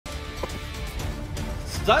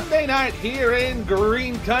Sunday night here in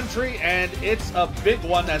Green Country, and it's a big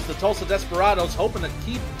one as the Tulsa Desperados hoping to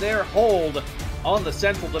keep their hold on the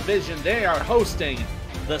Central Division. They are hosting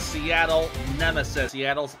the Seattle Nemesis.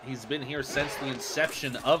 He's been here since the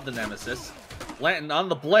inception of the Nemesis. Blanton on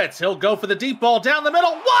the blitz. He'll go for the deep ball down the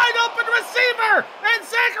middle. Wide open receiver! And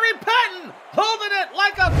Zachary Patton holding it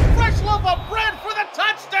like a fresh loaf of bread for the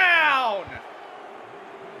touchdown!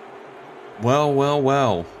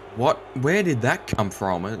 Well. Where did that come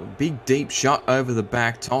from? A big deep shot over the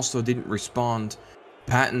back. Tulsa didn't respond.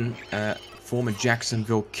 Patton, former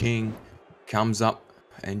Jacksonville King, comes up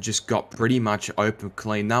and just got pretty much open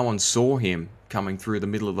clean. No one saw him coming through the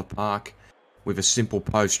middle of the park with a simple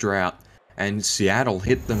post route. And Seattle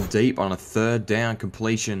hit them deep on a third down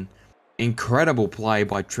completion. Incredible play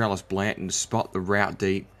by Trellis Blanton to spot the route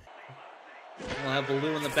deep. We'll have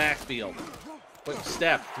Baloo in the backfield. Quick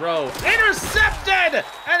step, throw, intercepted!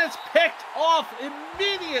 And it's picked off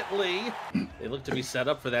immediately. They look to be set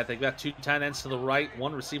up for that. They've got two tight ends to the right,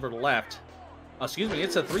 one receiver to left. Excuse me,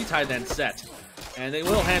 it's a three tight end set. And they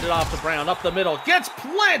will hand it off to Brown up the middle. Gets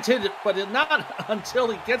planted, but not until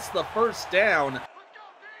he gets the first down.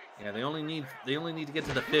 Yeah, they only need to get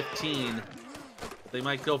to the 15. They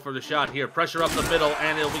might go for the shot here. Pressure up the middle,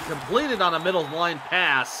 and it'll be completed on a middle line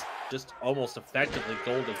pass. Just almost effectively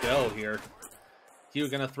goal to go here. Hugh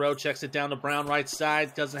gonna throw, checks it down to Brown right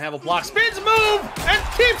side, doesn't have a block, spins move, and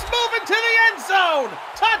keeps moving to the end zone!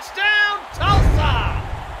 Touchdown, Tulsa!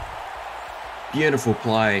 Beautiful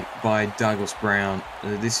play by Douglas Brown.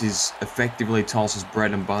 This is effectively Tulsa's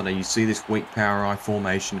bread and butter. You see this weak power I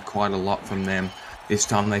formation quite a lot from them. This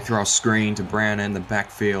time they throw a screen to Brown in the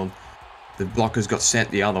backfield. The blockers got sent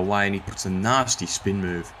the other way, and he puts a nasty spin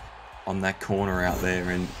move on that corner out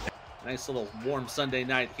there. And nice little warm Sunday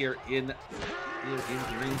night here in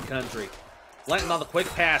Green Country. Blanton on the quick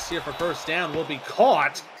pass here for first down will be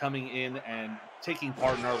caught coming in and taking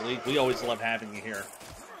part in our league. We always love having you here.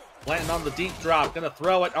 Blanton on the deep drop, gonna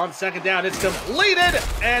throw it on second down. It's completed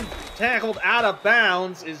and tackled out of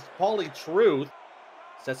bounds is Paulie Truth.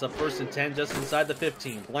 Sets up first and 10 just inside the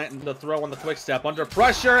 15. Blanton to throw on the quick step under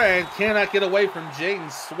pressure and cannot get away from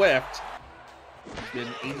Jaden Swift. He's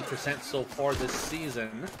been 80% so far this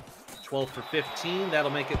season. 12 for 15.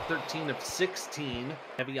 That'll make it 13 of 16.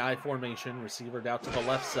 Heavy I formation. Receiver out to the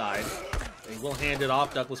left side. They will hand it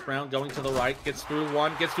off. Douglas Brown going to the right. Gets through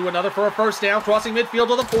one. Gets through another for a first down. Crossing midfield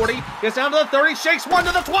to the 40. Gets down to the 30. Shakes one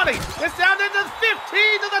to the 20. Gets down to the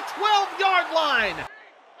 15 to the 12-yard line.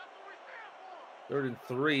 3rd and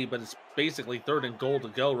 3, but it's basically 3rd and goal to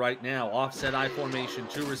go right now. Offset I formation.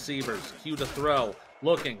 Two receivers. Q to throw.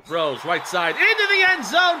 Looking. Throws. Right side. Into the end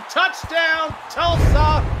zone. Touchdown.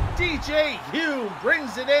 Tulsa. DJ Hume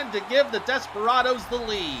brings it in to give the Desperados the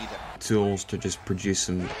lead. Tools to just produce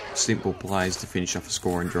some simple plays to finish off a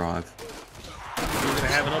scoring drive. We're going to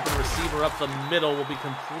have an open receiver up the middle. Will be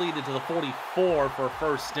completed to the 44 for a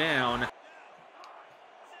first down.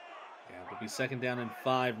 Yeah, it'll be 2nd down and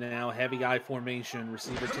 5 now. Heavy I formation.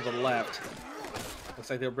 Receiver to the left. Looks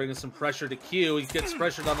like they're bringing some pressure to Q. He gets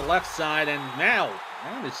pressured on the left side and now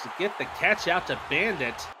managed to get the catch out to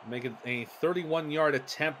Bandit. Making a 31-yard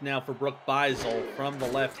attempt now for Brooke Beisel from the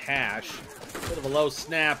left hash. Bit of a low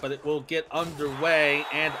snap, but it will get underway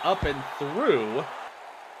and up and through.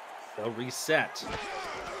 They'll reset.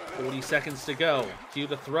 40 seconds to go. Q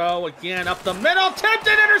to throw again up the middle.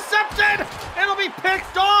 Tempted, intercepted. It'll be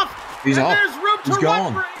picked off. He's off. There's room to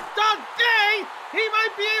run for Doug Day. He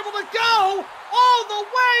might be able to go all the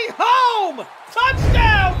way home!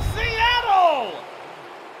 Touchdown, Seattle!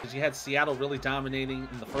 You had Seattle really dominating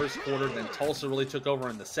in the first quarter, then Tulsa really took over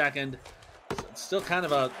in the second. It's still kind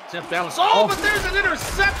of a stiff balance. Oh, but there's an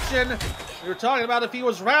interception! We were talking about if he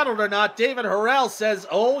was rattled or not. David Harrell says,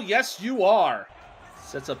 oh, yes, you are.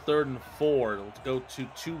 Sets up 3rd and 4. It'll go to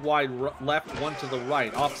 2 wide left, 1 to the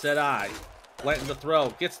right. Offset I. Blanton to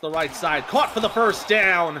throw. Gets the right side. Caught for the first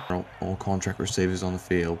down. All contract receivers on the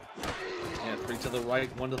field. 3 to the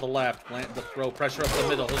right, 1 to the left. Blanton to throw, pressure up the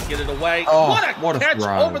middle. He'll get it away. Oh, what a catch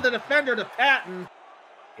over the defender to Patton.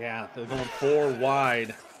 Yeah, they're going 4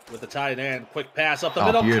 wide with the tight end. Quick pass up the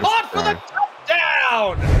middle. Caught for the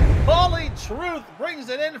touchdown! Paulie Truth brings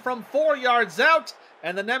it in from 4 yards out,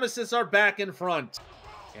 and the Nemesis are back in front.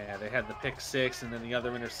 Yeah, they had the pick 6, and then the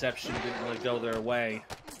other interception didn't really go their way.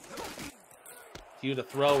 Q to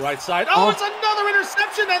throw, right side. Oh, it's another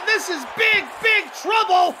interception, and this is big, big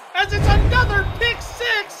trouble as it's another pick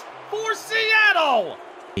 6 for Seattle.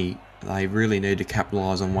 They really need to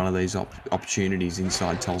capitalize on one of these opportunities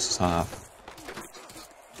inside Tulsa's half.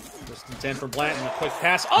 First and 10 for Blanton, a quick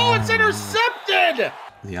pass. Oh, it's intercepted!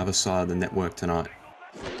 The other side of the network tonight.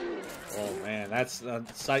 Well, Man, that's a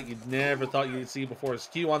sight you never thought you'd see before.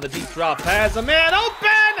 Q on the deep drop pass. A man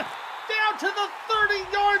open! Down to the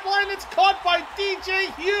 30-yard line. It's caught by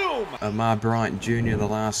DJ Hume. Amar Bryant Jr. the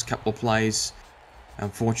last couple of plays.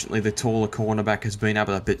 Unfortunately, the taller cornerback has been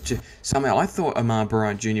able to... But somehow, I thought Amar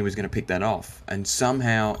Bryant Jr. was going to pick that off. And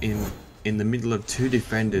somehow, in the middle of two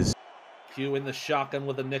defenders... Q in the shotgun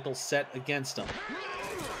with a nickel set against him.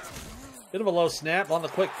 Bit of a low snap on the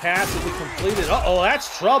quick pass will be completed. Uh-oh,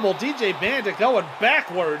 that's trouble. DJ Bandit going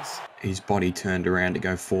backwards. His body turned around to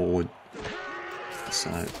go forward. So...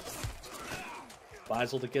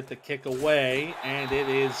 Beisel to get the kick away, and it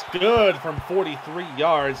is good from 43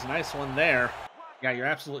 yards. Nice one there. Yeah, you're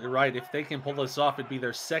absolutely right. If they can pull this off, it'd be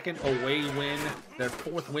their second away win, their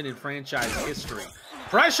fourth win in franchise history.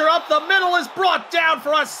 Pressure up the middle is brought down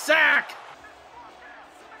for a sack.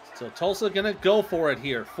 So Tulsa gonna go for it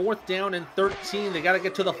here. 4th down and 13. They gotta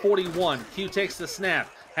get to the 41. Q takes the snap.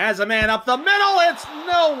 Has a man up the middle. It's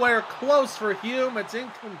nowhere close for Hume. It's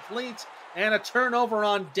incomplete. And a turnover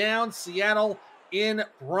on down. Seattle in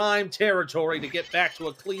prime territory to get back to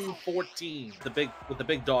a clean 14. With the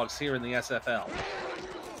big dogs here in the SFL.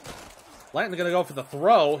 Blanton gonna go for the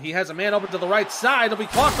throw. He has a man open to the right side. He'll be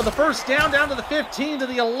caught for the first down to the 15 to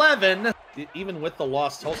the 11. Even with the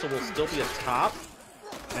loss, Tulsa will still be atop.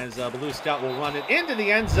 As Blue Scout will run it into the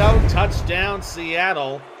end zone. Touchdown,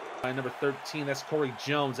 Seattle. By number 13, that's Corey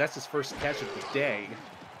Jones. That's his first catch of the day.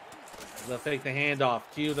 They'll fake the handoff.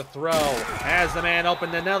 Q the throw. Has the man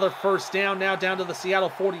open. Another first down. Now down to the Seattle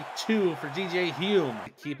 42 for DJ Hume.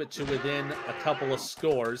 Keep it to within a couple of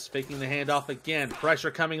scores. Faking the handoff again.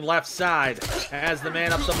 Pressure coming left side. Has the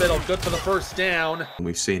man up the middle. Good for the first down.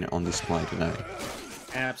 We've seen it on display today.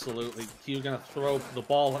 Absolutely. Q gonna throw the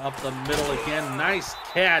ball up the middle again. Nice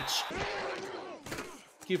catch.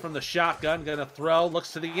 Q from the shotgun gonna throw.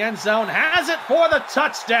 Looks to the end zone. Has it for the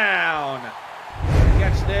touchdown.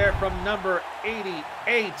 Catch there from number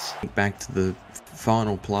 88. Back to the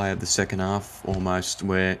final play of the second half almost,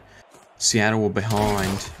 where Seattle were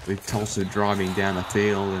behind with Tulsa driving down the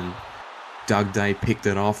field and Doug Day picked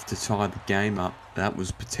it off to tie the game up. That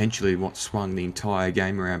was potentially what swung the entire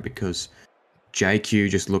game around, because JQ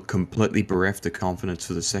just looked completely bereft of confidence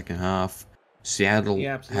for the second half. Seattle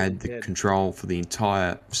had the control for the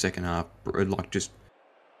entire second half. Like, just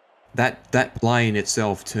that play in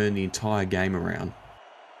itself turned the entire game around.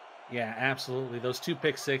 Yeah, absolutely. Those 2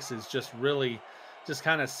 pick sixes just really just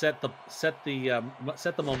kind of set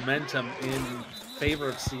the momentum in favor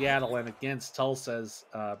of Seattle and against Tulsa, as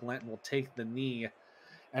Blanton will take the knee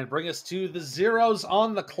and bring us to the zeros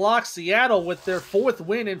on the clock. Seattle with their 4th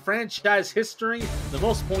win in franchise history, the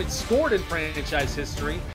most points scored in franchise history.